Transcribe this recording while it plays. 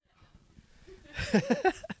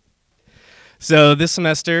So this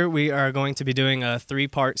semester, we are going to be doing a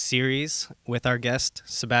 3-part series with our guest,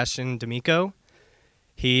 Sebastian D'Amico.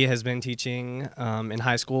 He has been teaching in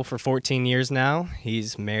high school for 14 years now.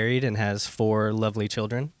 He's married and has 4 lovely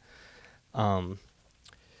children.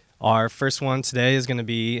 Our first one today is going to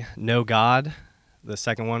be Know God. The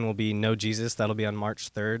second one will be Know Jesus. That'll be on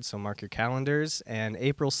March 3rd, so mark your calendars. And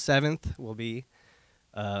April 7th will be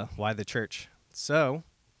Why the Church. So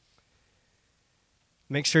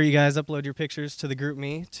make sure you guys upload your pictures to the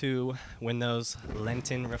GroupMe to win those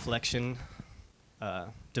Lenten reflection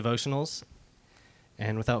devotionals.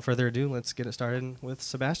 And without further ado, let's get it started with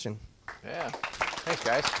Sebastian. Yeah. Thanks,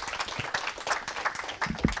 guys.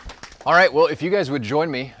 All right. Well, if you guys would join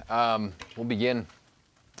me, we'll begin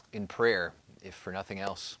in prayer, if for nothing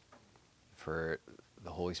else, for the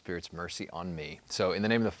Holy Spirit's mercy on me. So in the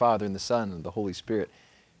name of the Father, and the Son, and the Holy Spirit,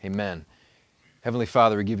 amen. Heavenly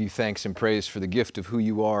Father, we give you thanks and praise for the gift of who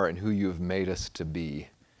you are and who you have made us to be,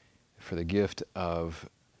 for the gift of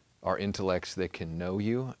our intellects that can know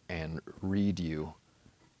you and read you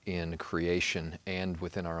in creation and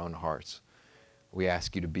within our own hearts. We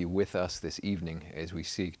ask you to be with us this evening as we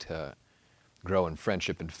seek to grow in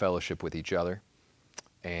friendship and fellowship with each other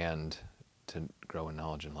and to grow in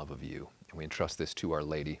knowledge and love of you. And we entrust this to Our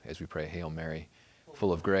Lady as we pray, Hail Mary,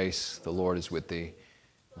 full of grace, the Lord is with thee.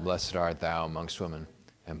 Blessed art thou amongst women,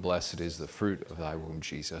 and blessed is the fruit of thy womb,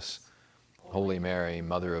 Jesus. Holy Mary,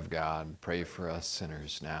 Mother of God, pray for us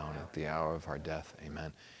sinners now and at the hour of our death.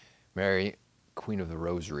 Amen. Mary, Queen of the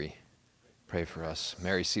Rosary, pray for us.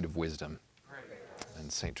 Mary, seat of wisdom, and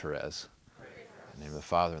Saint Therese. In the name of the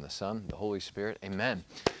Father, and the Son, and the Holy Spirit. Amen.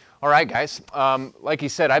 All right, guys. Like he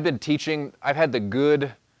said, I've been teaching. I've had the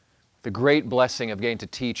great blessing of getting to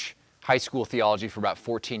teach high school theology for about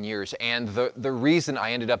 14 years. And the reason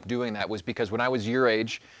I ended up doing that was because when I was your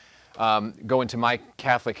age, going to my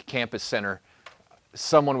Catholic campus center,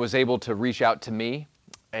 someone was able to reach out to me,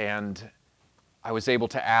 and I was able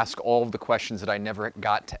to ask all of the questions that I never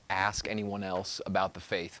got to ask anyone else about the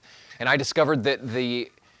faith. And I discovered that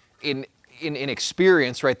in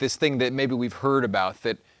experience, right, this thing that maybe we've heard about,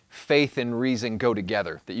 that faith and reason go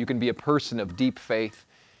together, that you can be a person of deep faith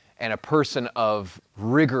and a person of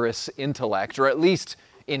rigorous intellect, or at least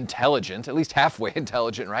intelligent, at least halfway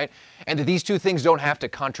intelligent, right? And that these two things don't have to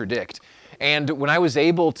contradict. And when I was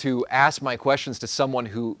able to ask my questions to someone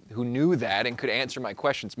who knew that and could answer my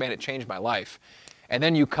questions, man, it changed my life. And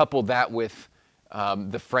then you couple that with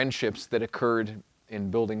the friendships that occurred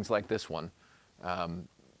in buildings like this one,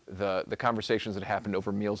 the conversations that happened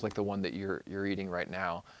over meals like the one that you're eating right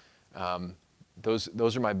now.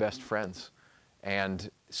 Those are my best friends. And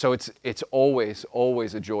so it's always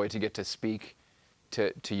a joy to get to speak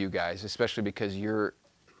to you guys, especially because you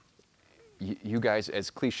guys, as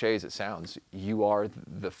cliche as it sounds, you are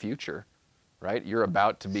the future, right? You're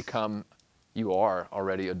about to become, you are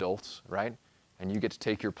already adults, right? And you get to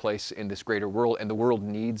take your place in this greater world, and the world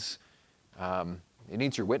needs, it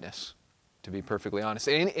needs your witness, to be perfectly honest.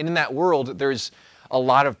 And in that world, there's a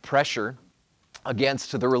lot of pressure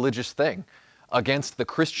against the religious thing, against the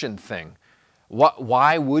Christian thing.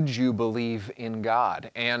 Why would you believe in God?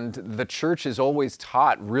 And the church is always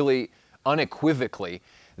taught really unequivocally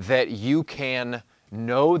that you can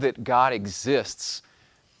know that God exists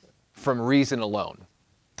from reason alone,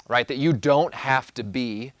 right? That you don't have to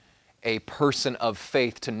be a person of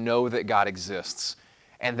faith to know that God exists.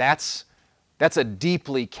 And that's a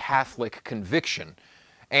deeply Catholic conviction.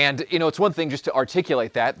 And, it's one thing just to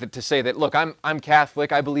articulate that to say that, look, I'm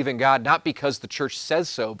Catholic, I believe in God, not because the church says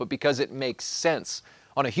so, but because it makes sense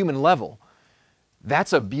on a human level.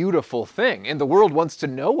 That's a beautiful thing, and the world wants to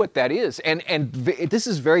know what that is. And this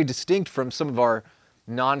is very distinct from some of our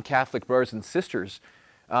non-Catholic brothers and sisters.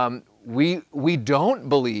 We don't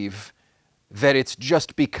believe that it's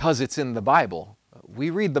just because it's in the Bible.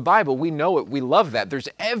 We read the Bible, we know it, we love that. There's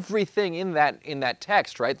everything in that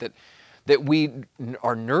text, right, that we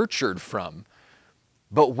are nurtured from.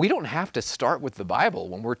 But we don't have to start with the Bible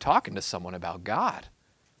when we're talking to someone about God.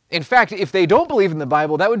 In fact, if they don't believe in the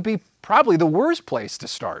Bible, that would be probably the worst place to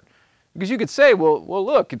start. Because you could say, well,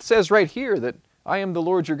 look, it says right here that I am the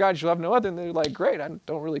Lord your God, you shall have no other. And they're like, great, I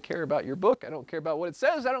don't really care about your book. I don't care about what it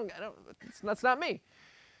says. That's not me.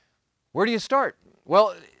 Where do you start?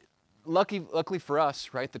 Well, luckily for us,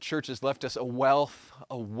 right, the church has left us a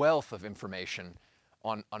wealth of information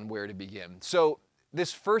on where to begin. So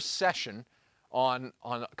this first session on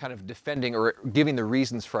kind of defending or giving the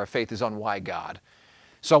reasons for our faith is on why God.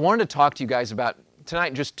 So I wanted to talk to you guys about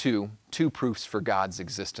tonight just two proofs for God's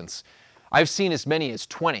existence. I've seen as many as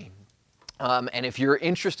 20. And if you're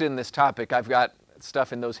interested in this topic, I've got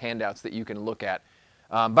stuff in those handouts that you can look at.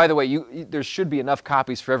 By the way, there should be enough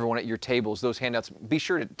copies for everyone at your tables. Those handouts, be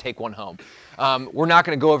sure to take one home. We're not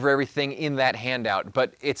going to go over everything in that handout,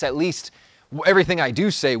 but it's at least everything I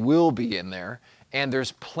do say will be in there, and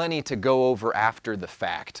there's plenty to go over after the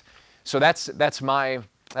fact. So that's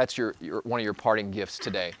your one of your parting gifts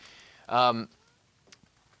today.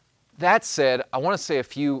 That said, I want to say a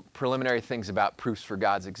few preliminary things about proofs for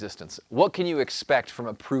God's existence. What can you expect from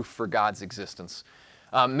a proof for God's existence?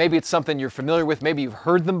 Maybe it's something you're familiar with. Maybe you've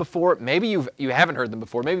heard them before. Maybe you haven't heard them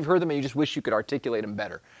before. Maybe you've heard them and you just wish you could articulate them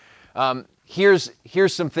better. Here's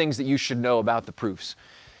some things that you should know about the proofs.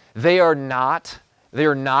 They are not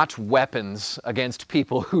weapons against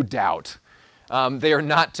people who doubt. They are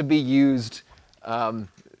not to be used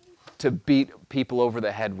to beat people over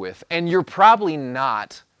the head with. And you're probably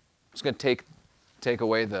not, I'm just going to take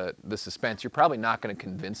away the suspense, you're probably not going to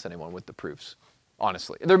convince anyone with the proofs,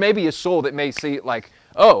 honestly. There may be a soul that may see it like,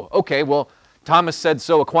 oh, okay, well, Thomas said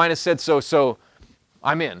so, Aquinas said so, so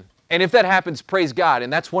I'm in. And if that happens, praise God,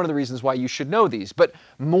 and that's one of the reasons why you should know these. But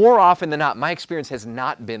more often than not, my experience has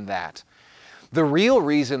not been that. The real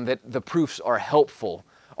reason that the proofs are helpful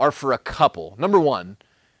are for a couple. Number one,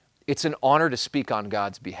 it's an honor to speak on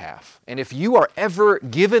God's behalf. And if you are ever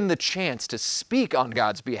given the chance to speak on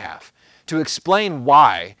God's behalf, to explain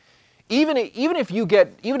why, even if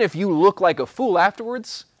you look like a fool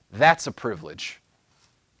afterwards, that's a privilege.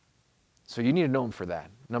 So you need to know Him for that,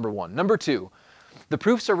 number one. Number two, the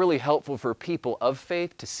proofs are really helpful for people of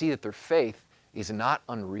faith to see that their faith is not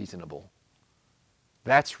unreasonable.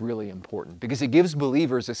 That's really important because it gives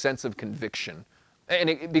believers a sense of conviction.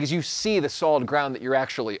 And because you see the solid ground that you're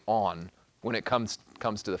actually on when it comes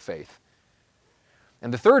to the faith.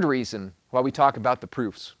 And the third reason why we talk about the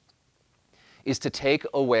proofs is to take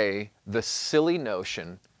away the silly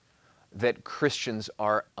notion that Christians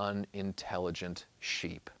are unintelligent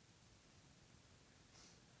sheep.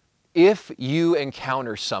 If you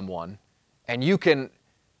encounter someone and you can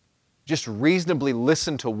just reasonably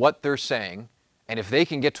listen to what they're saying, and if they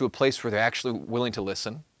can get to a place where they're actually willing to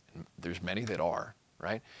listen, and there's many that are,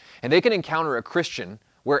 right? And they can encounter a Christian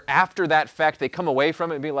where after that fact they come away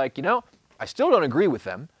from it and be like, I still don't agree with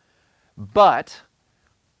them, but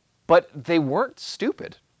they weren't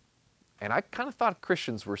stupid. And I kind of thought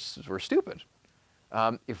Christians were stupid.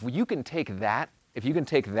 If you can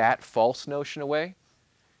take that false notion away,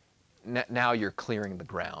 now you're clearing the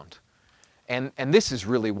ground. And this is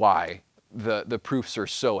really why the proofs are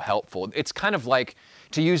so helpful. It's kind of like,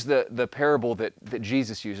 to use the parable that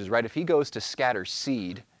Jesus uses, right? If He goes to scatter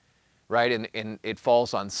seed, right, and it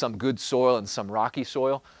falls on some good soil and some rocky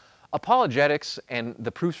soil, apologetics and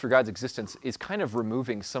the proofs for God's existence is kind of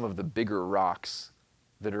removing some of the bigger rocks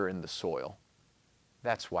that are in the soil.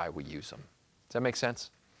 That's why we use them. Does that make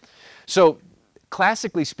sense? So,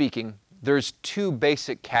 classically speaking, there's two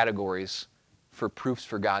basic categories for proofs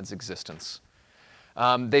for God's existence.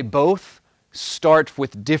 They both start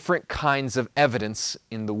with different kinds of evidence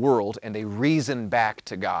in the world, and they reason back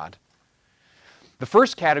to God. The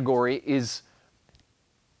first category is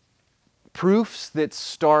proofs that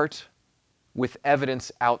start with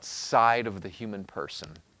evidence outside of the human person.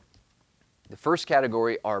 The first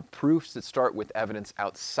category are proofs that start with evidence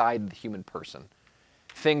outside the human person.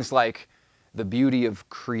 Things like the beauty of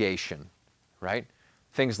creation, right?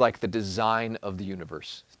 Things like the design of the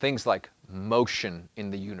universe. Things like motion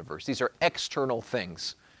in the universe. These are external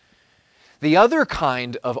things. The other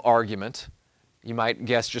kind of argument, you might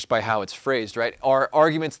guess just by how it's phrased, right, are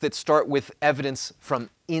arguments that start with evidence from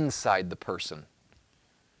inside the person.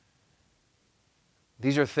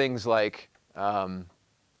 These are things like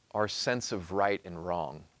our sense of right and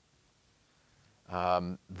wrong,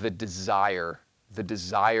 the desire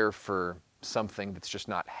for something that's just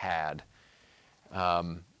not had.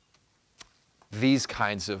 These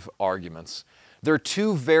kinds of arguments. There are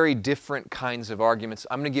two very different kinds of arguments.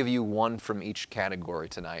 I'm going to give you one from each category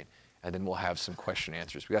tonight, and then we'll have some question and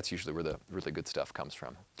answers. That's usually where the really good stuff comes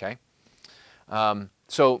from, okay?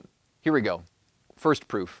 So here we go. First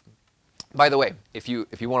proof. By the way, if you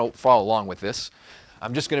want to follow along with this,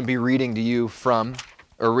 I'm just going to be reading to you from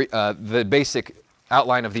the basic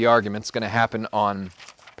outline of the argument. It's going to happen on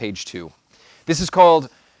page 2. This is called,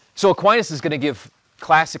 so Aquinas is going to give,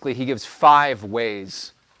 classically, he gives 5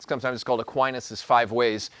 ways. Sometimes it's called Aquinas' 5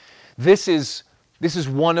 ways. This is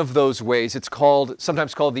one of those ways. It's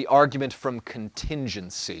sometimes called the argument from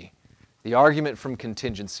contingency. The argument from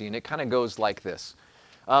contingency, and it kind of goes like this.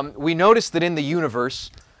 We notice that in the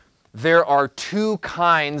universe, there are 2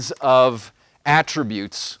 kinds of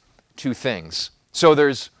attributes to things. So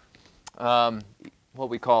there's what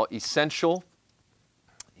we call essential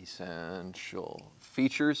essential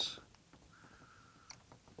features.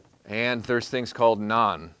 And there's things called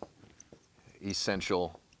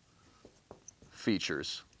non-essential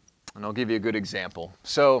features. And I'll give you a good example.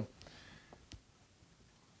 So,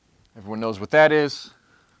 everyone knows what that is.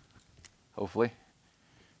 Hopefully.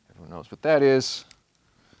 Everyone knows what that is.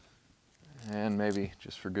 And maybe,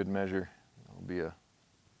 just for good measure, it'll be a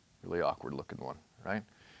really awkward looking one, right?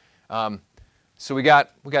 So we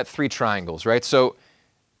got 3 triangles, right? So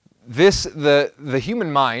the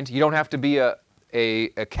human mind, you don't have to be a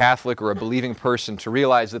Catholic or a believing person to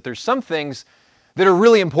realize that there's some things that are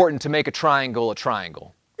really important to make a triangle,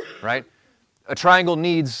 right? A triangle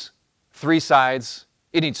needs 3 sides.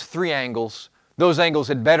 It needs 3 angles. Those angles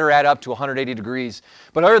had better add up to 180 degrees.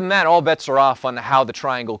 But other than that, all bets are off on how the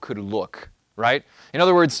triangle could look, right? In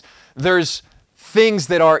other words, there's things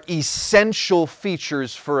that are essential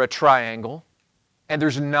features for a triangle, and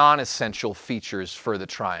there's non-essential features for the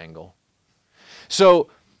triangle. So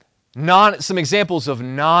some examples of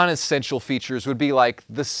non-essential features would be like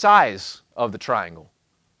the size of the triangle,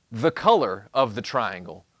 the color of the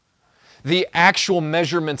triangle, the actual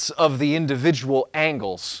measurements of the individual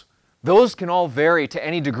angles. Those can all vary to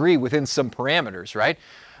any degree within some parameters, right?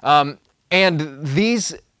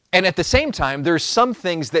 And at the same time, there's some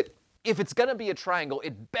things that if it's going to be a triangle,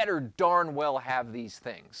 it better darn well have these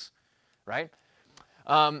things, right?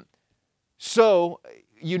 So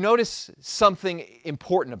you notice something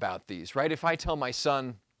important about these, right? If I tell my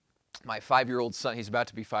son, my 5-year-old son, he's about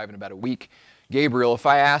to be 5 in about a week, Gabriel,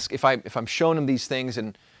 if I'm showing him these things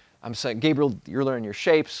and I'm saying, Gabriel, you're learning your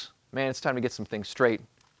shapes, man, it's time to get some things straight.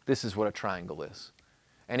 This is what a triangle is.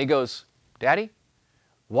 And he goes, Daddy,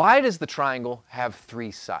 why does the triangle have 3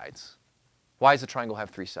 sides? Why does the triangle have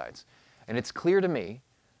 3 sides? And it's clear to me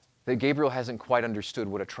that Gabriel hasn't quite understood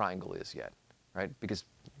what a triangle is yet, right? Because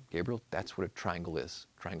Gabriel, that's what a triangle is.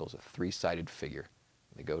 A triangle is a 3-sided figure.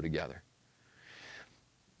 They go together.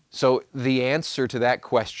 So the answer to that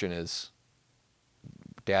question is,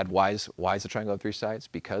 Dad, why is the triangle have 3 sides?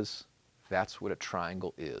 Because that's what a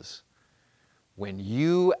triangle is. When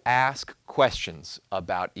you ask questions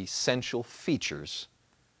about essential features,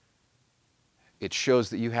 it shows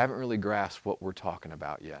that you haven't really grasped what we're talking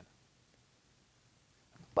about yet.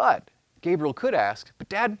 But Gabriel could ask, but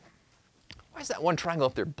Dad, why is that one triangle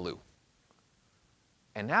up there blue?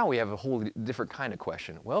 And now we have a whole different kind of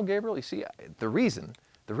question. Well, Gabriel, you see, the reason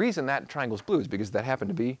that triangle's blue is because that happened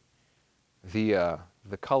to be the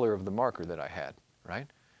color of the marker that I had, right?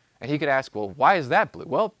 And he could ask, well, why is that blue?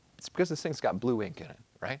 Well, it's because this thing's got blue ink in it,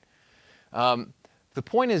 right? The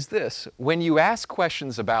point is this: when you ask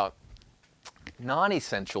questions about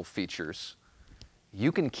non-essential features,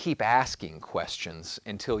 you can keep asking questions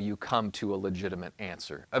until you come to a legitimate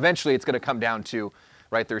answer. Eventually, it's going to come down to,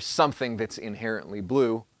 right, there's something that's inherently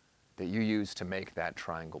blue that you use to make that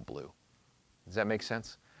triangle blue. Does that make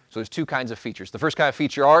sense? So there's 2 kinds of features. The first kind of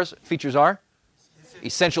features are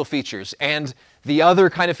essential features, and the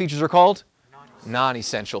other kind of features are called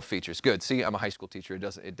non-essential features. Good. See, I'm a high school teacher.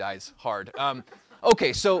 It dies hard.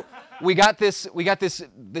 Okay, so we got this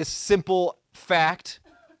simple fact.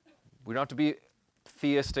 We don't have to be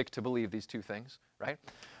theistic to believe these 2 things, right?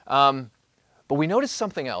 But we notice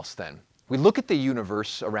something else then. We look at the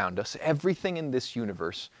universe around us, everything in this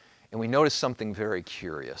universe, and we notice something very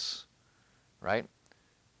curious, right?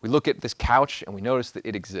 We look at this couch and we notice that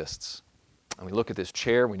it exists. And we look at this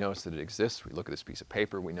chair, we notice that it exists. We look at this piece of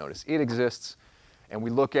paper, we notice it exists. And we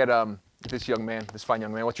look at this young man, this fine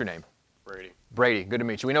young man. What's your name? Brady. Brady, good to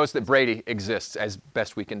meet you. We notice that Brady exists as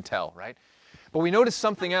best we can tell, right? But we notice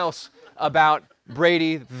something else about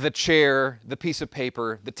Brady, the chair, the piece of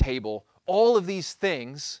paper, the table, all of these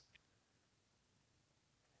things.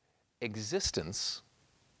 Existence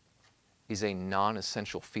is a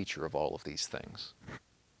non-essential feature of all of these things.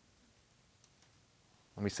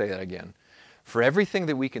 Let me say that again. For everything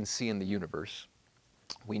that we can see in the universe,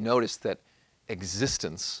 we notice that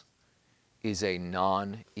existence is a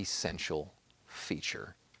non-essential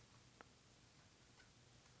feature.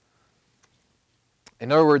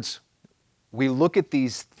 In other words, we look at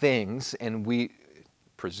these things and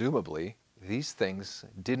presumably, these things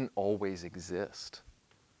didn't always exist.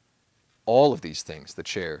 All of these things, the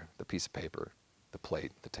chair, the piece of paper, the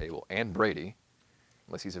plate, the table, and Brady,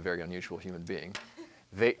 unless he's a very unusual human being,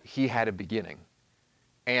 he had a beginning.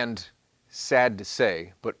 And sad to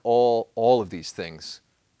say, but all of these things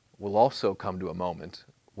will also come to a moment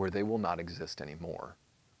where they will not exist anymore,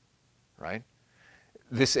 right?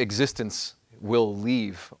 This existence will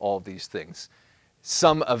leave all of these things.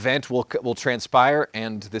 Some event will transpire,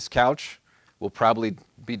 and this couch will probably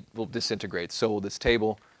will disintegrate. So will this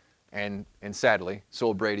table. And sadly, so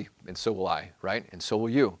will Brady, and so will I, right? And so will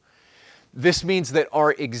you. This means that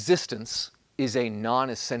our existence is a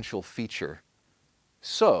non-essential feature.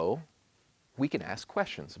 So we can ask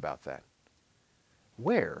questions about that.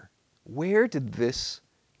 Where did this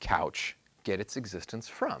couch get its existence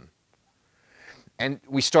from? And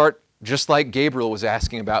we start just like Gabriel was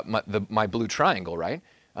asking about my blue triangle, right?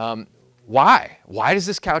 Why? Why does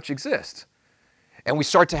this couch exist? And we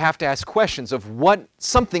start to have to ask questions of what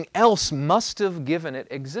something else must have given it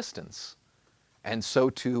existence. And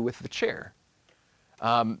so too with the chair.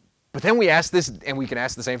 But then we ask this, and we can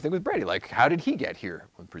ask the same thing with Brady, like, how did he get here?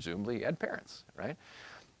 Well, presumably he had parents, right?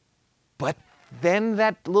 But then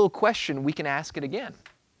that little question, we can ask it again.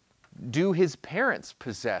 Do his parents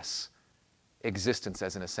possess existence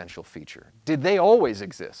as an essential feature? Did they always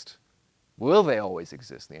exist? Will they always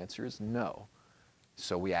exist? The answer is no.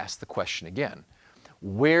 So we ask the question again.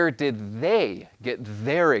 Where did they get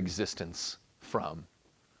their existence from?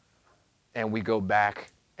 And we go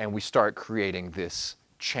back and we start creating this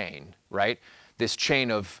chain, right? This chain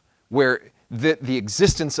of where the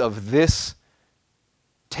existence of this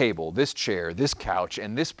table, this chair, this couch,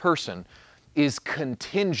 and this person is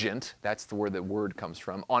contingent, that's the word that word comes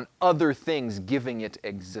from, on other things giving it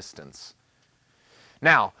existence.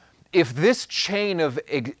 Now, if this chain of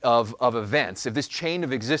events, if this chain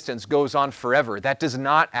of existence goes on forever, that does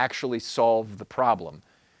not actually solve the problem.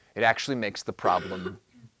 It actually makes the problem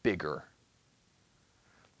bigger.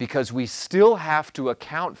 Because we still have to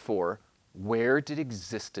account for where did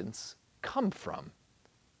existence come from?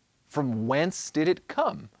 From whence did it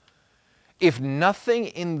come? If nothing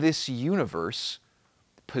in this universe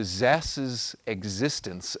possesses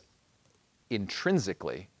existence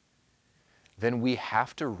intrinsically, then we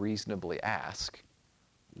have to reasonably ask,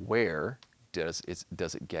 where does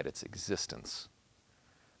it get its existence?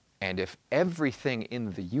 And if everything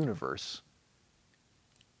in the universe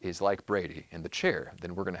is like Brady in the chair,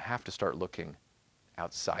 then we're going to have to start looking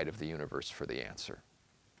outside of the universe for the answer.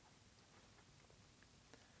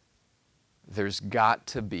 There's got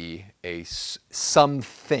to be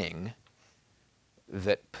something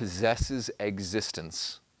that possesses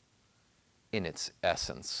existence in its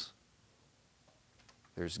essence.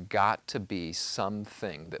 There's got to be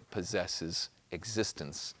something that possesses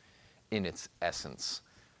existence in its essence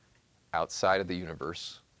outside of the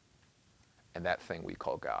universe, and that thing we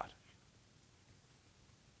call God.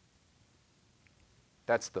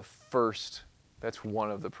 That's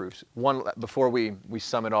one of the proofs. Before we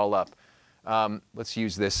sum it all up, let's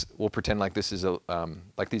use this. We'll pretend like this is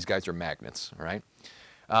like these guys are magnets, all right?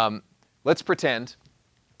 Let's pretend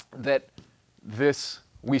that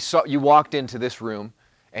you walked into this room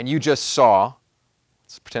and you just saw,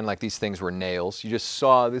 let's pretend like these things were nails. You just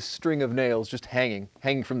saw this string of nails just hanging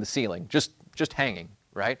from the ceiling, just hanging,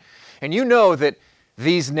 right? And you know that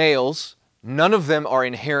these nails, none of them are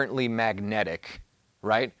inherently magnetic,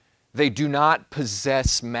 right? They do not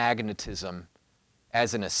possess magnetism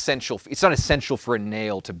as an essential. It's not essential for a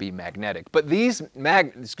nail to be magnetic, but these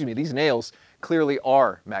nails clearly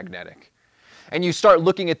are magnetic. And you start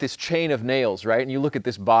looking at this chain of nails, right? And you look at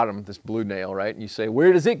this bottom, this blue nail, right? And you say,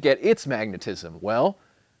 where does it get its magnetism? Well,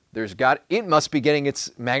 it must be getting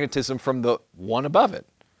its magnetism from the one above it.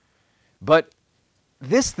 But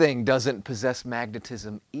this thing doesn't possess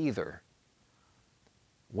magnetism either.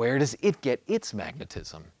 Where does it get its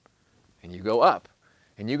magnetism? And you go up,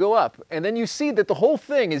 and you go up, and then you see that the whole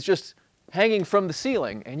thing is just hanging from the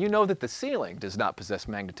ceiling, and you know that the ceiling does not possess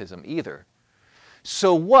magnetism either.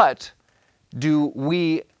 So what do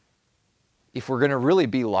we, if we're going to really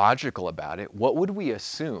be logical about it, what would we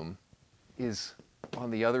assume is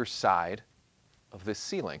on the other side of this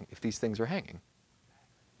ceiling if these things are hanging?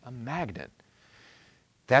 A magnet.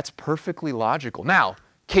 That's perfectly logical. Now,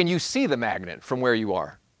 can you see the magnet from where you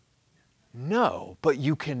are? No, but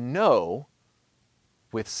you can know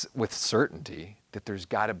with certainty that there's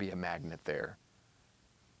got to be a magnet there.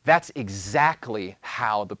 That's exactly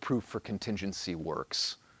how the proof for contingency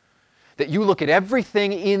works. That you look at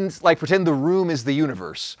everything like pretend the room is the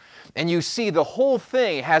universe, and you see the whole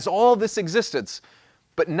thing has all this existence,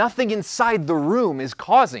 but nothing inside the room is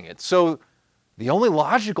causing it. So the only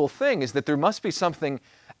logical thing is that there must be something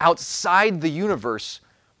outside the universe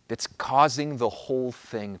that's causing the whole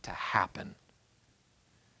thing to happen.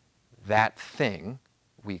 That thing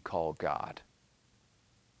we call God.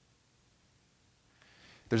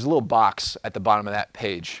 There's a little box at the bottom of that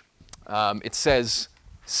page. It says,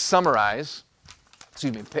 summarize,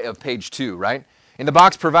 of page 2, right? In the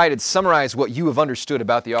box provided, summarize what you have understood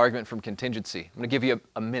about the argument from contingency. I'm going to give you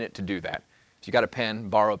a minute to do that. If you got a pen,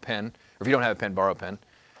 borrow a pen. Or if you don't have a pen, borrow a pen.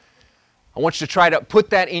 I want you to try to put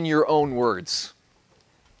that in your own words.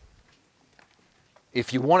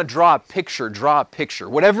 If you want to draw a picture, draw a picture.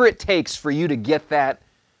 Whatever it takes for you to get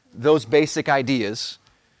those basic ideas,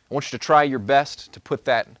 I want you to try your best to put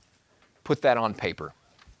that on paper.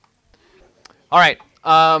 All right.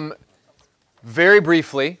 Very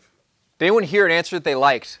briefly, did anyone hear an answer that they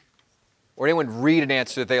liked? Or anyone read an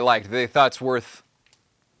answer that they liked, that they thought it's worth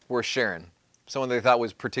sharing? Someone they thought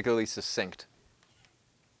was particularly succinct?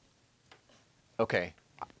 Okay.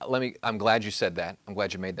 I'm glad you said that. I'm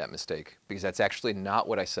glad you made that mistake, because that's actually not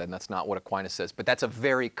what I said, and that's not what Aquinas says. But that's a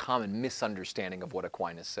very common misunderstanding of what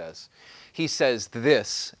Aquinas says. He says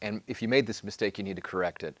this, and if you made this mistake, you need to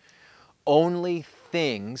correct it. Only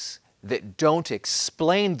things that don't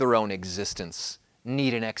explain their own existence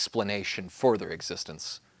need an explanation for their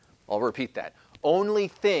existence. I'll repeat that. Only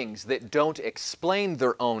things that don't explain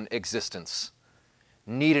their own existence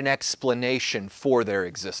need an explanation for their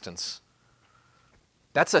existence.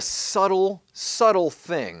 That's a subtle, subtle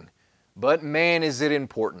thing, but man, is it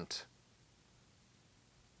important.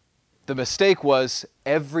 The mistake was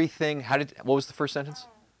everything, what was the first sentence?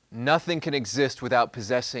 Nothing can exist without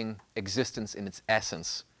possessing existence in its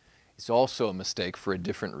essence. It's also a mistake for a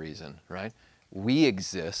different reason, right? We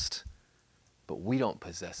exist, but we don't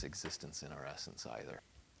possess existence in our essence either.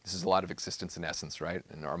 This is a lot of existence in essence, right?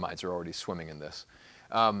 And our minds are already swimming in this.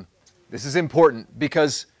 This is important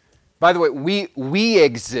because, by the way, we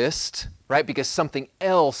exist, right, because something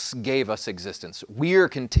else gave us existence. We're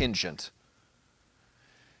contingent.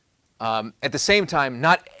 At the same time,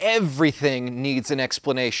 not everything needs an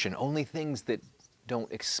explanation. Only things that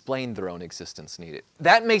don't explain their own existence need it.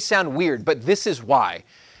 That may sound weird, but this is why.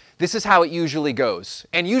 This is how it usually goes.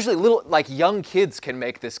 And usually young kids can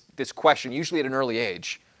make this question, usually at an early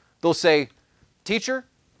age. They'll say, "Teacher,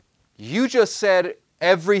 you just said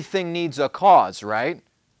everything needs a cause, right?"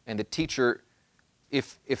 And the teacher,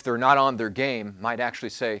 if they're not on their game, might actually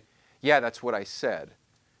say, "Yeah, that's what I said."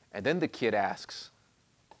 And then the kid asks,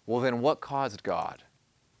 "Well, then what caused God?"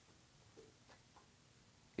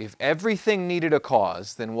 If everything needed a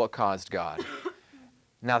cause, then what caused God?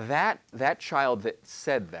 Now that child that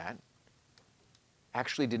said that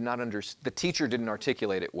actually did not understand, the teacher didn't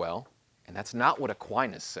articulate it well, and that's not what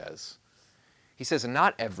Aquinas says. He says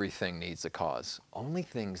not everything needs a cause. Only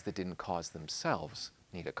things that didn't cause themselves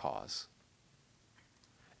need a cause.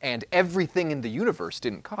 And everything in the universe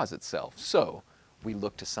didn't cause itself, so we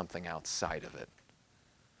look to something outside of it.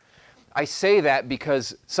 I say that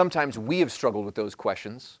because sometimes we have struggled with those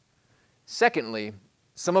questions. Secondly,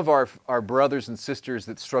 some of our brothers and sisters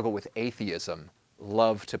that struggle with atheism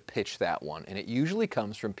love to pitch that one, and it usually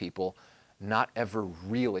comes from people not ever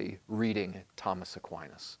really reading Thomas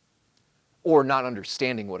Aquinas, or not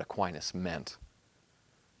understanding what Aquinas meant,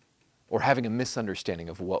 or having a misunderstanding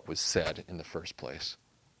of what was said in the first place.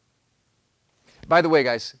 By the way,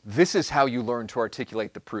 guys, this is how you learn to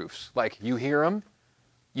articulate the proofs. Like, you hear them,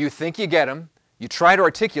 you think you get them, you try to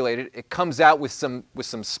articulate it, it comes out with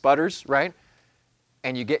some sputters, right?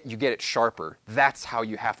 And you get it sharper. That's how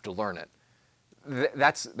you have to learn it.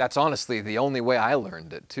 That's honestly the only way I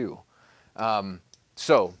learned it too.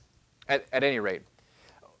 So, at any rate,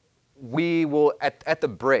 we will at the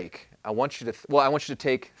break. I want you to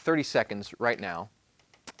take 30 seconds right now,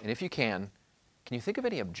 and if you can you think of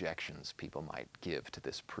any objections people might give to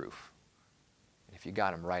this proof? And if you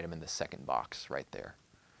got them, write them in the second box right there.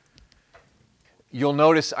 You'll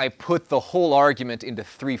notice I put the whole argument into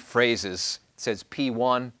 3 phrases. It says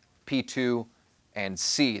P1, P2, and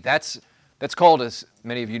C. That's called, as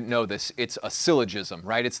many of you know this, it's a syllogism,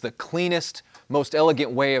 right? It's the cleanest, most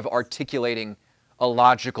elegant way of articulating a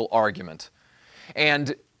logical argument.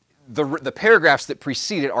 And the paragraphs that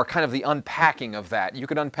precede it are kind of the unpacking of that. You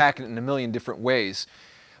could unpack it in a million different ways.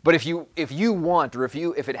 But if you want, or if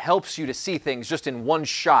it helps you to see things just in one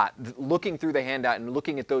shot, looking through the handout and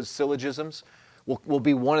looking at those syllogisms will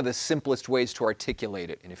be one of the simplest ways to articulate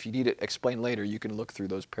it. And if you need it explained later, you can look through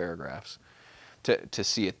those paragraphs to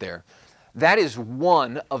see it there. That is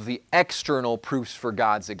one of the external proofs for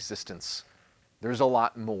God's existence. There's a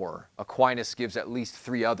lot more. Aquinas gives at least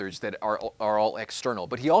 3 others that are all external,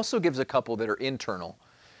 but he also gives a couple that are internal.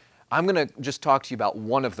 I'm going to just talk to you about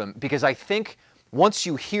one of them, because I think once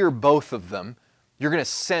you hear both of them, you're going to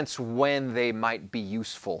sense when they might be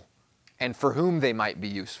useful and for whom they might be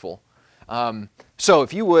useful. So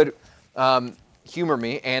if you would humor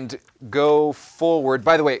me and go forward.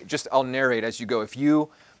 By the way, I'll narrate as you go. If you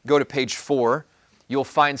go to page 4, you'll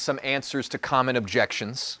find some answers to common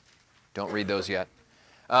objections. Don't read those yet.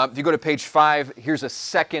 If you go to page 5, here's a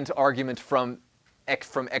second argument from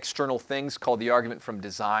external things called the argument from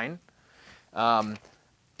design.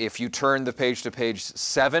 If you turn the page to page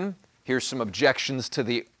 7, here's some objections to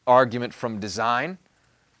the argument from design.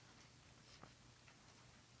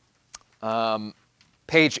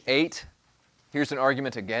 Page 8, here's an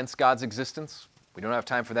argument against God's existence. We don't have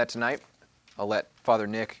time for that tonight. I'll let Father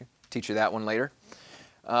Nick teach you that one later.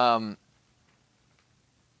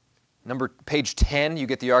 Page 10, you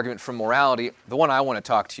get the argument from morality. The one I want to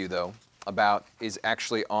talk to you, though, about is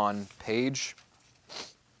actually on page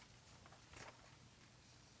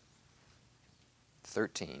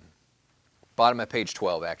 13. Bottom of page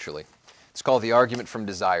 12, actually. It's called The Argument from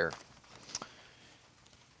Desire.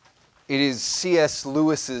 It is C.S.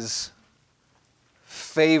 Lewis's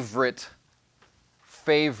favorite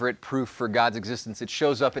proof for God's existence. It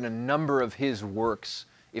shows up in a number of his works.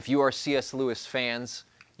 If you are C.S. Lewis fans,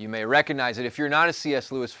 you may recognize it. If you're not a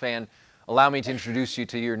C.S. Lewis fan, allow me to introduce you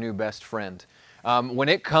to your new best friend. When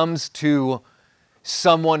it comes to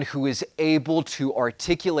someone who is able to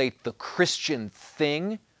articulate the Christian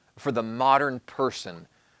thing for the modern person,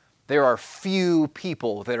 there are few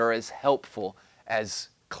people that are as helpful as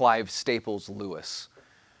Clive Staples Lewis.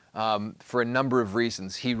 For a number of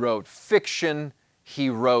reasons. He wrote fiction.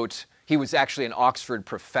 He was actually an Oxford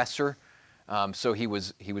professor, so he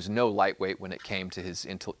was no lightweight when it came to his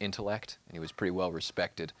intellect, and he was pretty well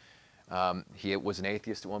respected. He was an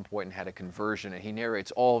atheist at one point and had a conversion, and he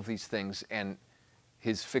narrates all of these things, and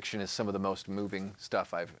his fiction is some of the most moving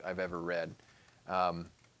stuff I've ever read. At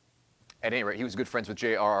any rate, he was good friends with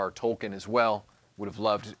J.R.R. Tolkien as well. Would have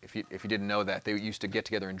loved, if you didn't know that, they used to get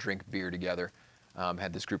together and drink beer together.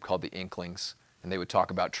 Had this group called the Inklings, and they would talk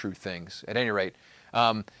about true things. At any rate,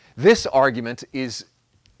 this argument is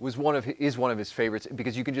one of his favorites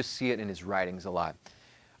because you can just see it in his writings a lot.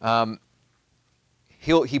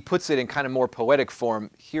 He puts it in kind of more poetic form.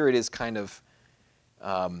 Here it is kind of,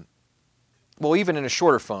 even in a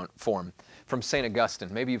shorter form, from St.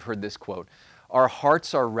 Augustine. Maybe you've heard this quote. Our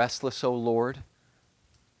hearts are restless, O Lord.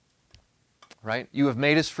 Right? You have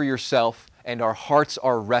made us for yourself, and our hearts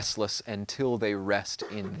are restless until they rest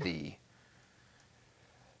in thee.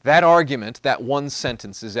 That argument, that one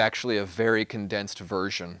sentence, is actually a very condensed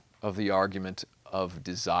version of the argument of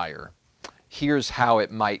desire. Here's how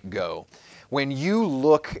it might go. When you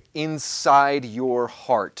look inside your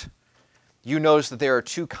heart, you notice that there are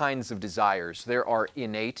two kinds of desires. There are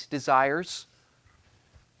innate desires,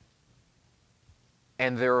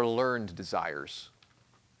 and there are learned desires.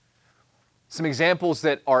 Some examples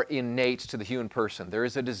that are innate to the human person. There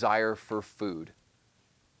is a desire for food.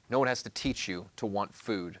 No one has to teach you to want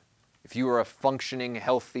food. If you are a functioning,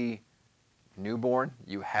 healthy newborn,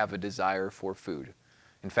 you have a desire for food.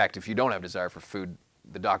 In fact, if you don't have a desire for food,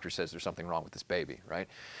 the doctor says there's something wrong with this baby, right?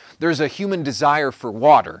 There's a human desire for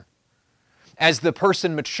water. As the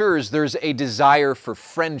person matures, there's a desire for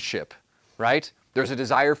friendship, right? There's a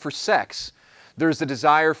desire for sex. There's a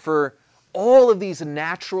desire for all of these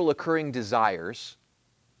natural occurring desires.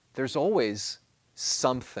 There's always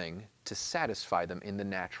something to satisfy them in the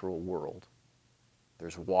natural world.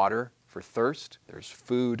 There's water for thirst. There's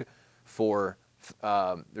food for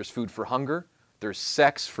hunger. There's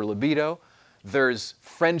sex for libido. There's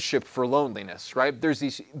friendship for loneliness, right? There's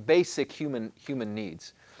these basic human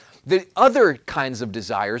needs. The other kinds of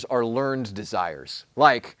desires are learned desires.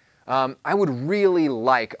 Like, I would really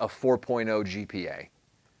like a 4.0 GPA.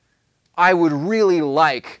 I would really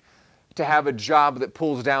like to have a job that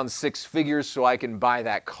pulls down 6 figures so I can buy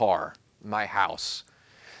that car, my house.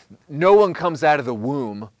 No one comes out of the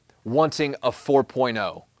womb wanting a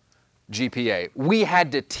 4.0 GPA. We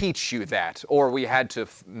had to teach you that, or we had to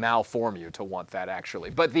malform you to want that, actually.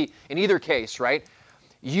 But in either case, right,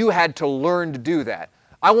 you had to learn to do that.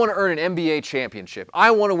 I want to earn an NBA championship.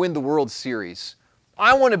 I want to win the World Series.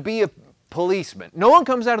 I want to be a policeman. No one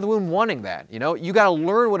comes out of the womb wanting that. You know, you got to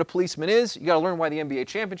learn what a policeman is. You got to learn why the NBA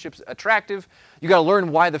championship's attractive. You got to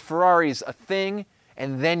learn why the Ferrari's a thing,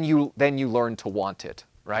 and then you learn to want it,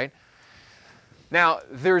 right? Now,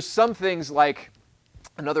 there's some things like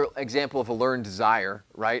another example of a learned desire,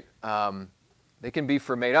 right? They can be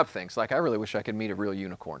for made-up things, like I really wish I could meet a real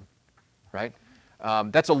unicorn, right?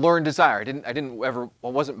 That's a learned desire. I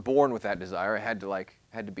wasn't born with that desire. I had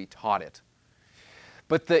to be taught it.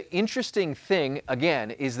 But the interesting thing,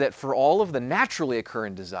 again, is that for all of the naturally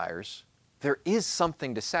occurring desires, there is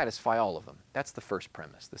something to satisfy all of them. That's the first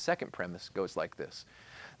premise. The second premise goes like this.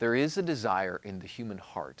 There is a desire in the human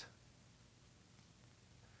heart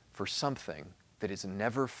for something that is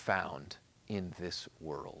never found in this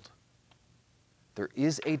world. There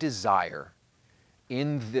is a desire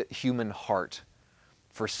in the human heart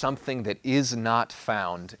for something that is not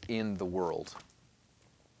found in the world.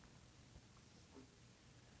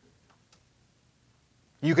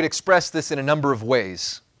 You could express this in a number of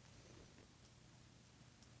ways.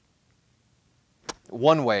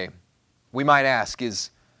 One way we might ask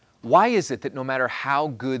is, why is it that no matter how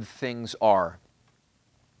good things are,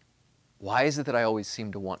 why is it that I always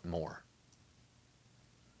seem to want more?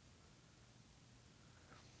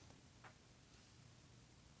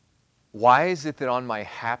 Why is it that on my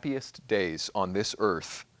happiest days on this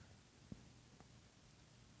earth,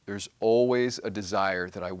 there's always a desire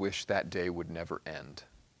that I wish that day would never end?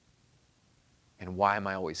 And why am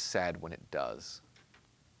I always sad when it does?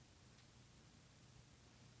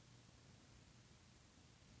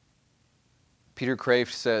 Peter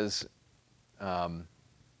Kreeft says,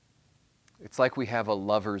 it's like we have a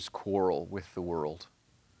lover's quarrel with the world.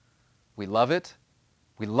 We love it,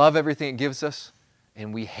 we love everything it gives us,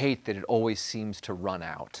 and we hate that it always seems to run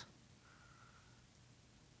out.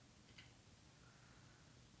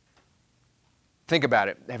 Think about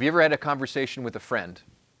it. Have you ever had a conversation with a friend,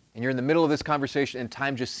 and you're in the middle of this conversation and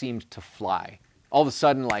time just seemed to fly? All of a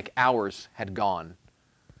sudden, like hours had gone.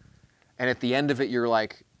 And at the end of it, you're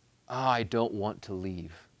like, oh, I don't want to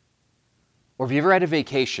leave. Or have you ever had a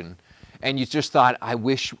vacation and you just thought, I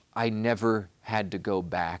wish I never had to go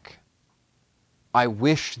back. I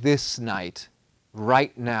wish this night,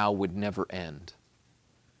 right now, would never end.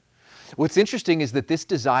 What's interesting is that this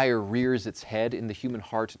desire rears its head in the human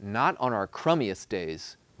heart not on our crummiest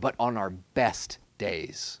days, but on our best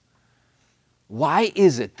days. Why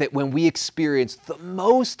is it that when we experience the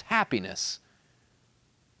most happiness,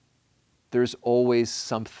 there's always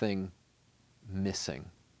something missing?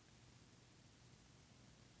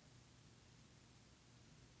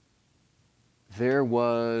 There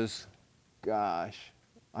was, gosh,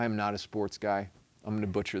 I am not a sports guy. I'm going to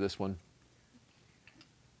butcher this one.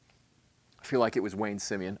 I feel like it was Wayne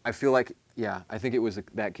Simeon. I think it was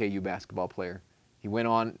that KU basketball player. He went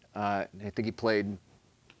on, I think he played,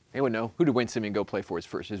 anyone know? Who did Wayne Simeon go play for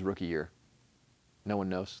his rookie year? No one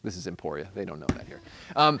knows. This is Emporia. They don't know that here.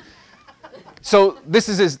 So this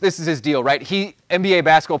is his deal, right? He, NBA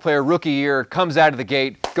basketball player, rookie year, comes out of the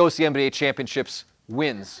gate, goes to the NBA championships,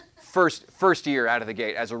 wins. First year out of the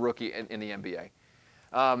gate as a rookie in the NBA.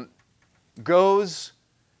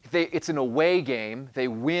 It's an away game. They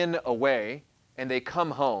win away, and they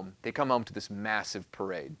come home. They come home to this massive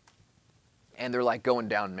parade. And they're like going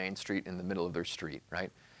down Main Street in the middle of their street, right?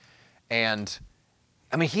 And,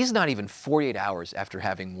 I mean, he's not even 48 hours after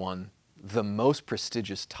having won the most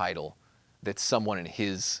prestigious title that someone in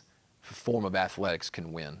his form of athletics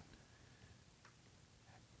can win.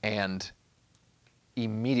 And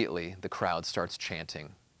immediately the crowd starts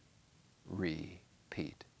chanting,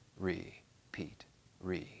 repeat, repeat,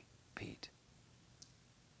 repeat.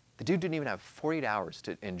 The dude didn't even have 48 hours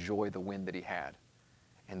to enjoy the win that he had,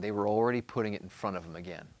 and they were already putting it in front of him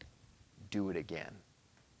again. Do it again.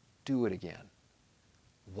 Do it again.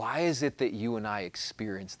 Why is it that you and I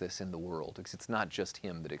experience this in the world? Because it's not just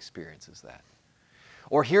him that experiences that.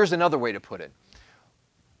 Or here's another way to put it.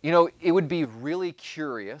 You know, it would be really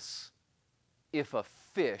curious if a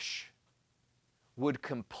fish would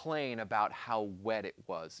complain about how wet it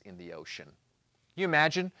was in the ocean. Can you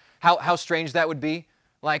imagine how strange that would be?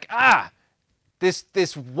 Like,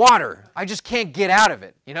 this water, I just can't get out of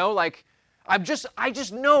it. You know, like, I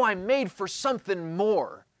just know I'm made for something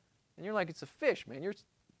more. And you're like, it's a fish, man.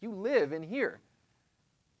 You live in here.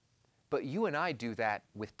 But you and I do that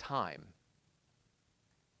with time.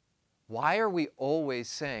 Why are we always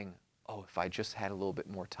saying, oh, if I just had a little bit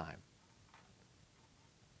more time?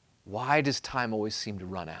 Why does time always seem to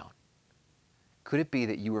run out? Could it be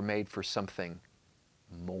that you were made for something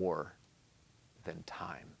more than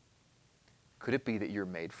time? Could it be that you're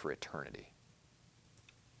made for eternity?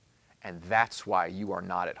 And that's why you are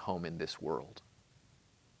not at home in this world.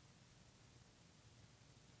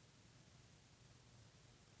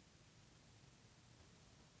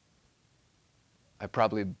 I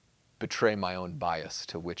probably betray my own bias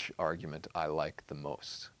to which argument I like the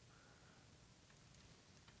most.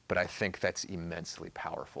 But I think that's immensely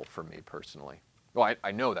powerful for me personally. Well,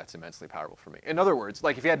 I know that's immensely powerful for me. In other words,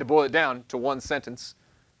 like if you had to boil it down to one sentence,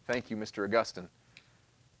 thank you, Mr. Augustine.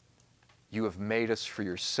 You have made us for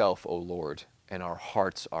yourself, O Lord, and our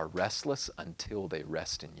hearts are restless until they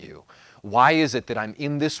rest in you. Why is it that I'm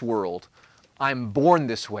in this world, I'm born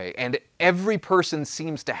this way, and every person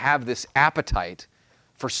seems to have this appetite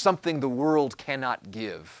for something the world cannot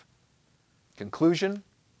give? Conclusion?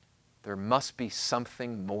 There must be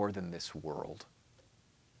something more than this world.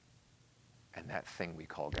 And that thing we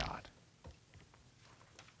call God.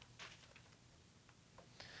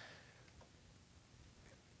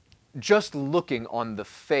 Just looking on the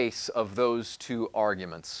face of those two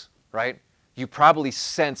arguments, right? you probably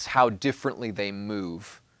sense how differently they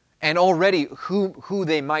move and already who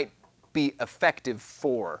they might be effective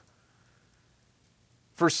for.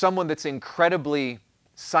 For someone that's incredibly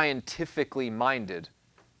scientifically minded,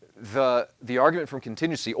 the argument from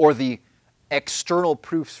contingency, or the external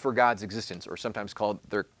proofs for God's existence, or sometimes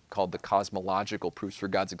they're called the cosmological proofs for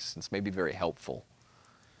God's existence, may be very helpful.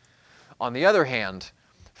 On the other hand,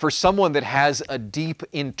 for someone that has a deep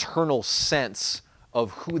internal sense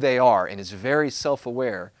of who they are and is very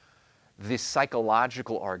self-aware, the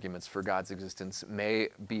psychological arguments for God's existence may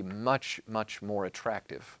be much, much more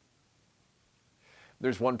attractive.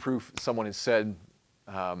 There's one proof someone has said,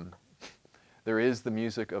 there is the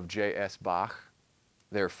music of J.S. Bach,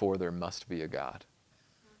 therefore there must be a God.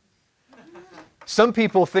 Some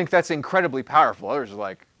people think that's incredibly powerful. Others are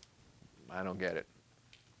like, I don't get it.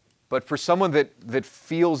 But for someone that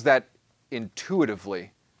feels that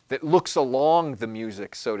intuitively, that looks along the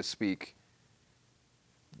music, so to speak,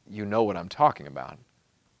 you know what I'm talking about.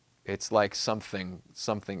 It's like something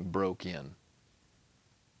broke in.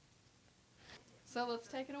 So let's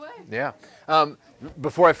take it away. Yeah.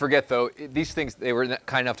 Before I forget, though, these things, they were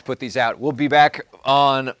kind enough to put these out. We'll be back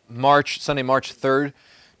on Sunday, March 3rd,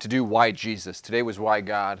 to do Why Jesus. Today was Why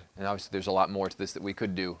God, and obviously there's a lot more to this that we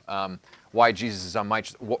could do. Why Jesus is on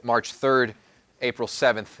March 3rd. April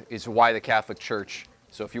 7th is Why the Catholic Church.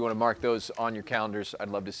 So if you want to mark those on your calendars, I'd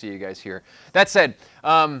love to see you guys here. That said,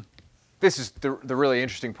 this is the really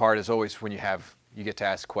interesting part, as always, when you get to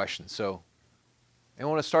ask questions. So I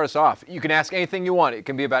want to start us off. You can ask anything you want. It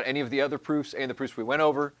can be about any of the other proofs, any of the proofs we went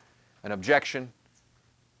over, an objection.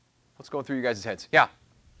 What's going through you guys' heads? Yeah,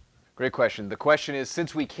 great question. The question is,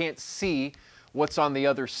 since we can't see what's on the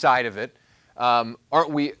other side of it,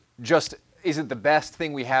 isn't the best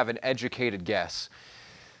thing we have an educated guess?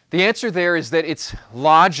 The answer there is that it's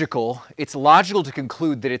logical. It's logical to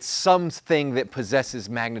conclude that it's something that possesses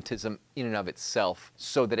magnetism in and of itself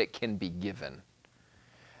so that it can be given.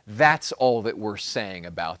 That's all that we're saying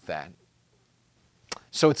about that.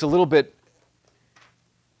 So it's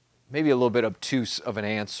maybe a little bit obtuse of an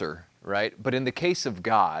answer, right? But in the case of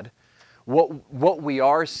God, what we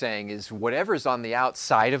are saying is whatever's on the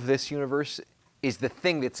outside of this universe is the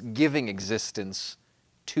thing that's giving existence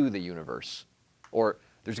to the universe. Or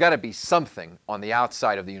there's got to be something on the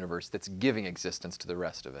outside of the universe that's giving existence to the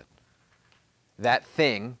rest of it. That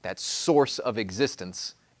thing, that source of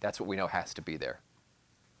existence, that's what we know has to be there.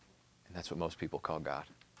 And that's what most people call God.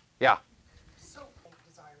 Yeah?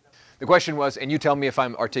 The question was, and you tell me if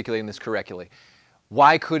I'm articulating this correctly,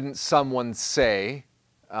 why couldn't someone say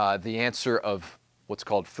the answer of what's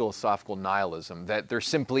called philosophical nihilism, that there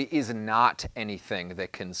simply is not anything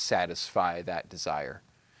that can satisfy that desire?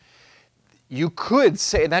 You could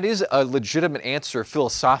say, that is a legitimate answer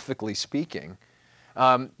philosophically speaking.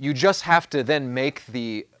 You just have to then make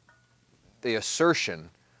the assertion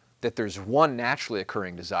that there's one naturally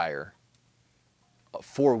occurring desire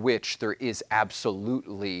for which there is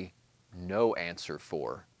absolutely no answer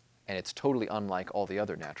for, and it's totally unlike all the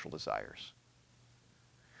other natural desires.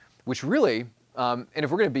 Which really, and if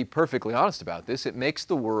we're going to be perfectly honest about this, it makes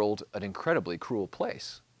the world an incredibly cruel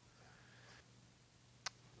place.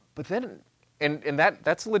 But then, and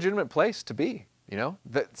that's a legitimate place to be, you know?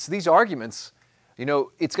 These arguments, you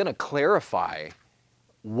know, it's going to clarify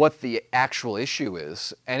what the actual issue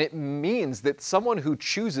is, and it means that someone who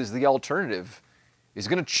chooses the alternative is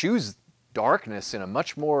going to choose darkness in a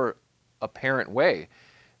much more apparent way.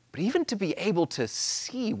 But even to be able to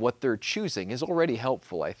see what they're choosing is already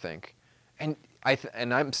helpful, I think. And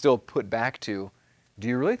I'm still put back to, do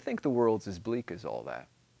you really think the world's as bleak as all that?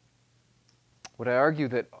 Would I argue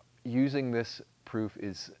that using this proof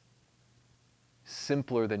is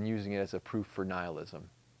simpler than using it as a proof for nihilism?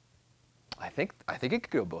 I think it could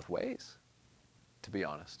go both ways, to be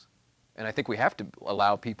honest. And I think we have to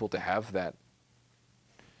allow people to have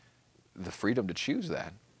the freedom to choose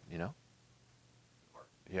that, you know?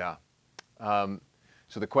 Yeah.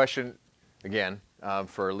 So the question, again,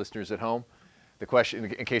 for our listeners at home, the question,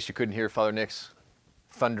 in case you couldn't hear Father Nick's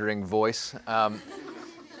thundering voice,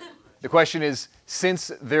 the question is,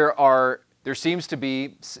 since there seems to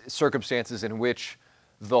be circumstances in which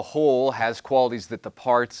the whole has qualities that the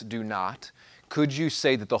parts do not, could you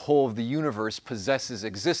say that the whole of the universe possesses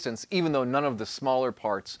existence even though none of the smaller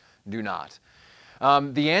parts do not?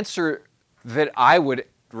 The answer that I would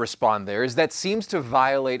respond there is that seems to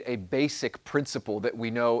violate a basic principle that we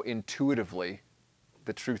know intuitively,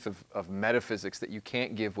 the truth of metaphysics, that you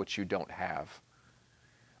can't give what you don't have.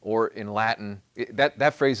 Or in Latin,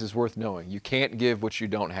 that phrase is worth knowing. You can't give what you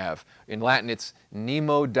don't have. In Latin, it's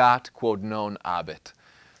nemo dat quod non habet.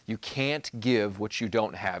 You can't give what you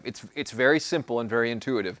don't have. It's very simple and very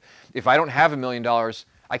intuitive. If I don't have $1 million,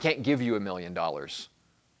 I can't give you $1 million.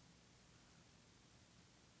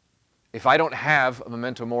 If I don't have a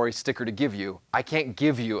Memento Mori sticker to give you, I can't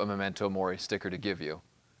give you a Memento Mori sticker to give you.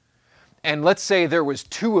 And let's say there was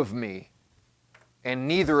 2 of me, and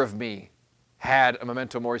neither of me had a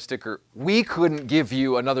Memento Mori sticker. We couldn't give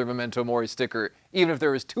you another Memento Mori sticker, even if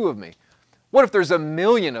there was 2 of me. What if there's 1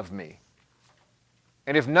 million of me?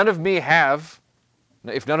 And if none of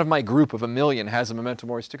my group of 1 million has a Memento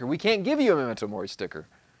Mori sticker, we can't give you a Memento Mori sticker.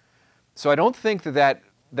 So I don't think that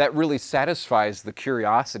really satisfies the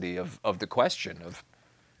curiosity of the question of,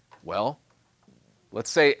 well, let's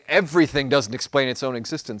say everything doesn't explain its own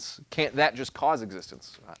existence. Can't that just cause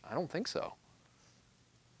existence? I don't think so.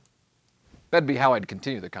 That'd be how I'd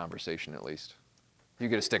continue the conversation, at least. You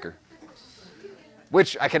get a sticker,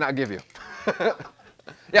 which I cannot give you.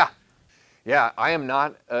 Yeah, I am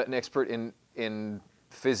not an expert in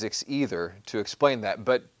physics either to explain that,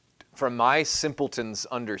 but from my simpleton's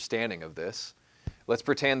understanding of this, let's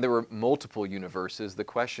pretend there were multiple universes. The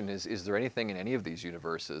question is there anything in any of these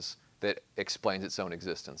universes that explains its own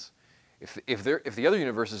existence? If the other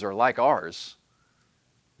universes are like ours,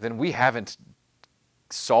 then we haven't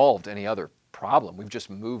solved any other problem. We've just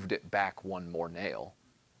moved it back one more nail,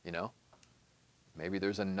 you know? Maybe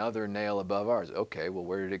there's another nail above ours. Okay, well,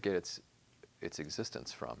 where did it get its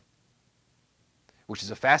existence from? Which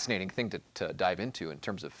is a fascinating thing to dive into in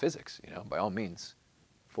terms of physics, you know, by all means.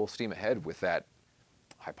 Full steam ahead with that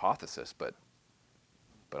hypothesis, but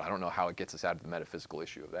I don't know how it gets us out of the metaphysical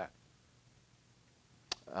issue of that.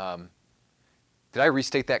 Did I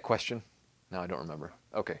restate that question? No, I don't remember.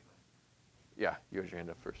 Okay. Yeah, you had your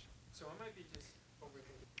hand up first. So I might be just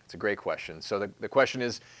overthinking. It's a great question. So the question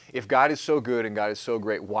is, if God is so good and God is so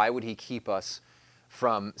great, why would he keep us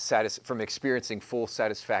from experiencing full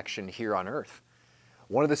satisfaction here on earth?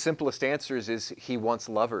 One of the simplest answers is he wants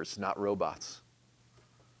lovers, not robots.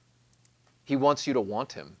 He wants you to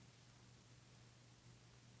want him.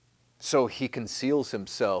 So he conceals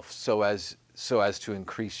himself so as to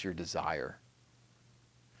increase your desire.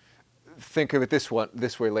 Think of it this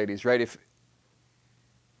way, ladies, right?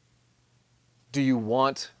 Do you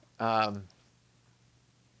want, if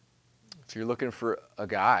you're looking for a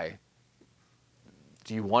guy,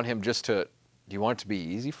 do you want it to be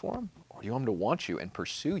easy for him? Or do you want him to want you and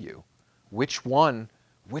pursue you? Which one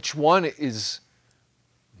is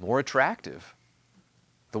more attractive?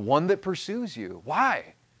 The one that pursues you.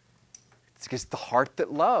 Why? It's because the heart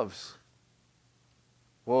that loves.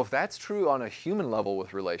 Well, if that's true on a human level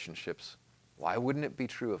with relationships, why wouldn't it be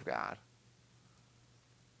true of God?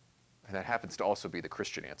 And that happens to also be the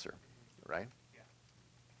Christian answer, right? Yeah.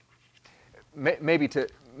 Maybe to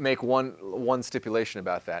make one stipulation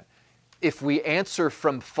about that. If we answer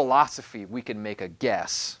from philosophy, we can make a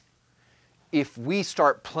guess. If we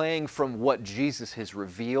start playing from what Jesus has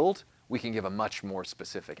revealed, we can give a much more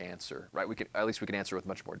specific answer, right? At least we can answer with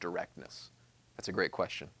much more directness. That's a great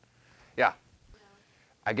question. Yeah.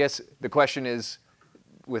 I guess the question is,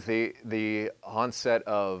 with the onset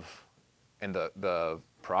of and the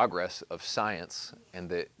progress of science and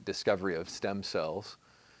the discovery of stem cells,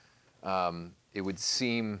 it would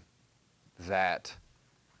seem that,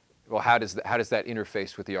 well, how does that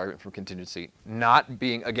interface with the argument from contingency? Not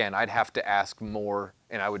being, again, I'd have to ask more,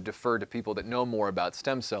 and I would defer to people that know more about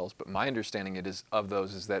stem cells, but my understanding is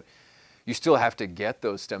that you still have to get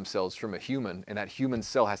those stem cells from a human, and that human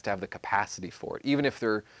cell has to have the capacity for it. Even if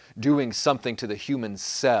they're doing something to the human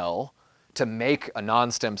cell to make a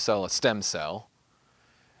non-stem cell a stem cell,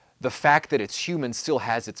 the fact that it's human still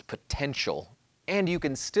has its potential, and you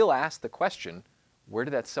can still ask the question, where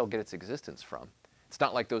did that cell get its existence from? It's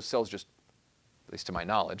not like those cells just, at least to my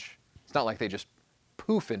knowledge, it's not like they just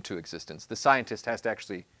poof into existence. The scientist has to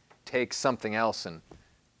actually take something else and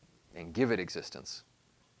give it existence.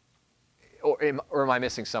 Or am I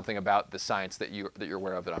missing something about the science that you're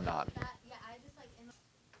aware of that I'm not?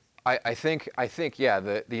 I think yeah,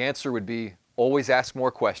 the answer would be always ask more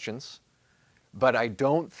questions, but I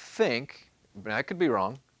don't think, and I could be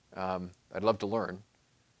wrong, I'd love to learn,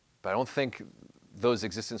 but I don't think those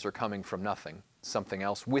existences are coming from nothing. Something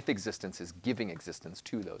else with existence is giving existence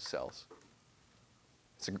to those cells.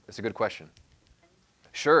 It's a good question.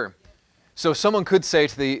 Sure. So someone could say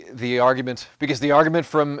to the argument, because the argument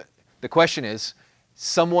from the question is,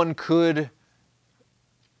 someone could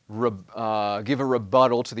give a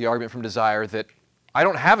rebuttal to the argument from desire that I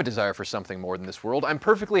don't have a desire for something more than this world. I'm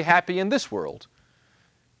perfectly happy in this world.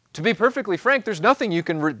 To be perfectly frank, there's nothing you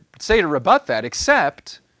can say to rebut that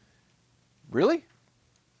except, really?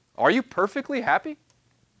 Are you perfectly happy?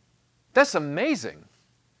 That's amazing.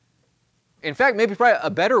 In fact, maybe probably a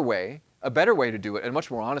better way to do it, and a much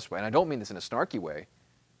more honest way, and I don't mean this in a snarky way.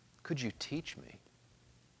 Could you teach me?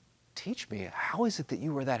 Teach me, how is it that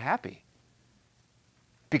you were that happy?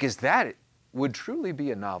 Because that would truly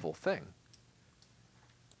be a novel thing.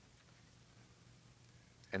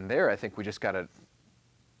 And there, I think we just got to,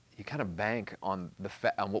 you kind of bank on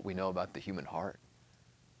on what we know about the human heart,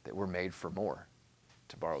 that we're made for more,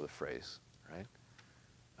 to borrow the phrase, right?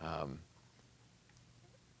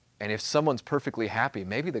 And if someone's perfectly happy,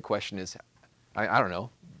 maybe the question is, I don't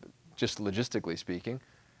know, just logistically speaking,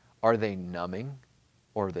 are they numbing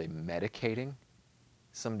or are they medicating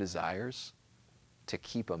some desires to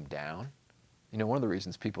keep them down? You know, one of the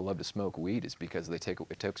reasons people love to smoke weed is because it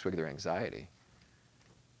takes away their anxiety.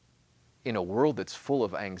 In a world that's full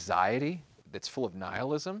of anxiety, that's full of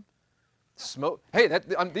nihilism, smoke. Hey,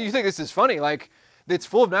 you think this is funny? Like, it's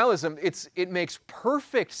full of nihilism. It makes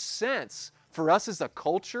perfect sense for us as a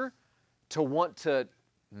culture to want to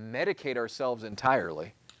medicate ourselves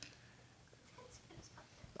entirely.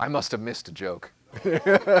 I must have missed a joke.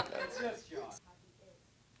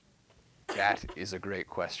 That is a great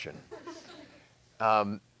question.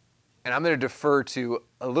 And I'm going to defer to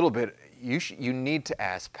a little bit. You need to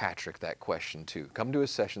ask Patrick that question too. Come to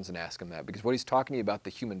his sessions and ask him that, because what he's talking about, the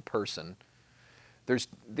human person,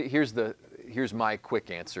 here's my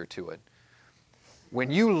quick answer to it.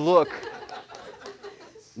 When you look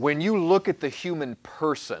at the human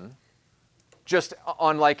person, just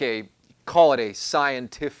on call it a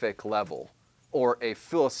scientific level or a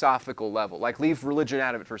philosophical level, like leave religion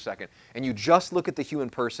out of it for a second, and you just look at the human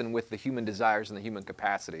person with the human desires and the human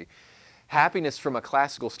capacity, happiness from a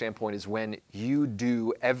classical standpoint is when you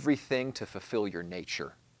do everything to fulfill your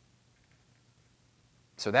nature.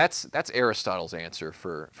 So that's Aristotle's answer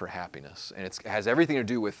for happiness, and it has everything to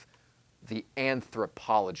do with the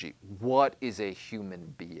anthropology. What is a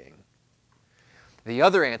human being? The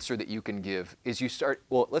other answer that you can give is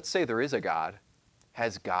let's say there is a God.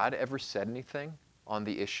 Has God ever said anything on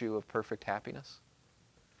the issue of perfect happiness?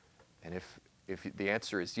 And if the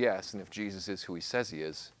answer is yes, and if Jesus is who he says he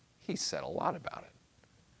is, he said a lot about it.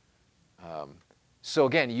 So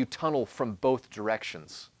again, you tunnel from both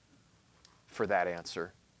directions for that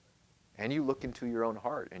answer. And you look into your own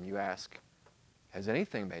heart and you ask, has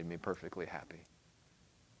anything made me perfectly happy?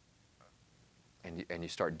 And you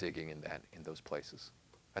start digging in those places.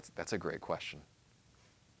 That's a great question.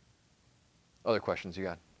 Other questions you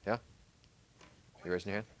got? Yeah? You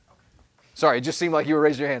raising your hand? Sorry, it just seemed like you were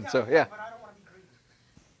raising your hand. So yeah. But I don't want to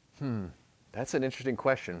be greedy. That's an interesting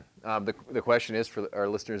question. The question is, for our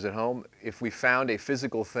listeners at home, if we found a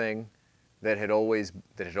physical thing that had always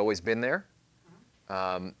been there,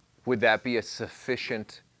 would that be a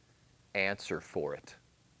sufficient answer for it?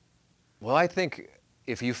 Well, I think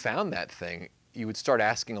if you found that thing, you would start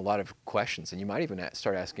asking a lot of questions, and you might even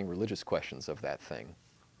start asking religious questions of that thing.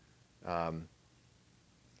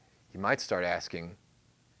 You might start asking,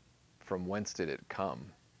 from whence did it come?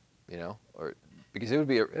 You know, because it'd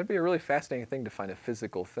be a really fascinating thing to find a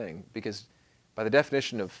physical thing, because by the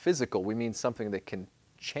definition of physical, we mean something that can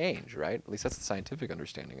change, right? At least that's the scientific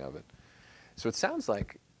understanding of it. So it sounds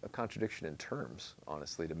like a contradiction in terms,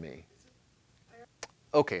 honestly, to me.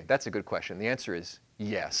 Okay, that's a good question. The answer is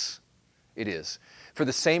yes, it is. For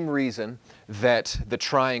the same reason that the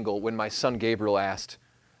triangle, when my son Gabriel asked,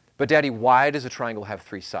 but Daddy, why does a triangle have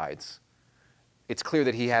three sides? It's clear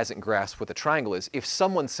that he hasn't grasped what the triangle is. If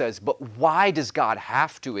someone says, but why does God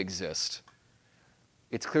have to exist?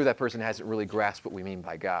 It's clear that person hasn't really grasped what we mean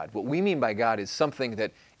by God. What we mean by God is something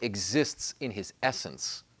that exists in his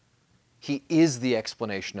essence. He is the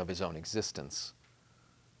explanation of his own existence.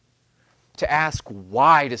 To ask,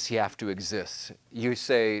 why does he have to exist? You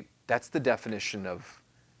say, that's the definition of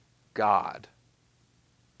God.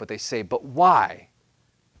 But they say, but why?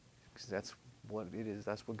 Because that's what it is.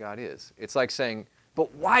 That's what God is. It's like saying,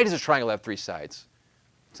 but why does a triangle have three sides?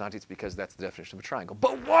 It's because that's the definition of a triangle.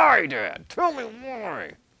 But why, Dad? Tell me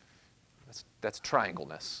why. That's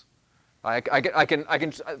triangleness. I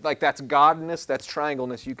can like, that's godness, that's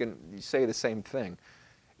triangleness. You say the same thing.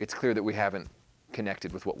 It's clear that we haven't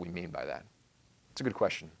connected with what we mean by that. It's a good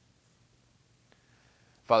question.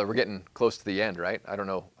 Father, we're getting close to the end, right? I don't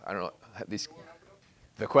know.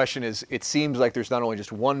 The question is, it seems like there's not only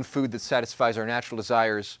just one food that satisfies our natural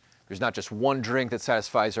desires, there's not just one drink that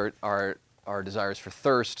satisfies our desires for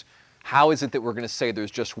thirst. How is it that we're going to say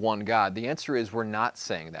there's just one God? The answer is we're not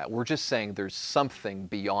saying that. We're just saying there's something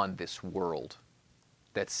beyond this world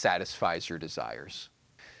that satisfies your desires.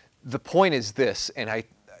 The point is this, and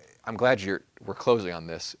I'm glad we're closing on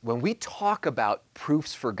this. When we talk about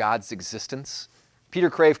proofs for God's existence, Peter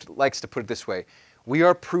Kraft likes to put it this way. we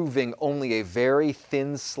are proving only a very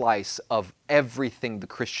thin slice of everything the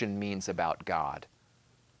Christian means about God.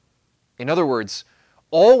 In other words,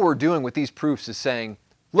 all we're doing with these proofs is saying,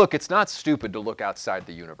 look, it's not stupid to look outside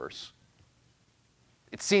the universe.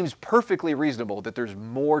 It seems perfectly reasonable that there's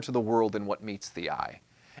more to the world than what meets the eye.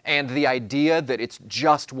 And the idea that it's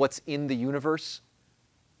just what's in the universe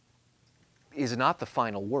is not the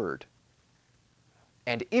final word.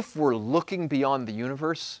 And if we're looking beyond the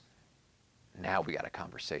universe, now we got a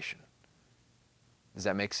conversation. Does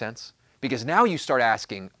that make sense? Because now you start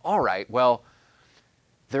asking, all right, well,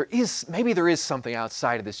 maybe there is something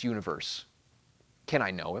outside of this universe. Can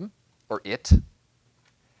I know him or it?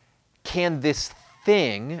 Can this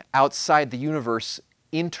thing outside the universe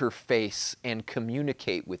interface and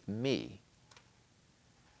communicate with me?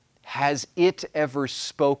 Has it ever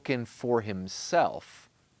spoken for himself?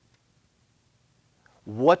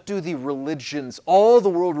 What do the religions, all the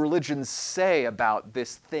world religions, say about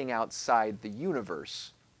this thing outside the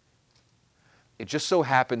universe? It just so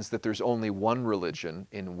happens that there's only one religion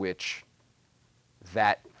in which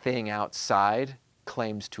that thing outside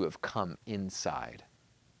claims to have come inside.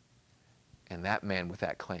 And that man with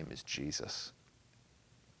that claim is Jesus,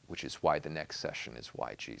 which is why the next session is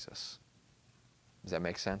Why Jesus. Does that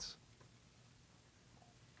make sense?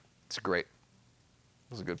 It's great.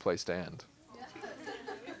 This is a good place to end.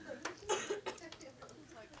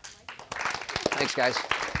 Thanks,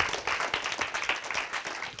 guys.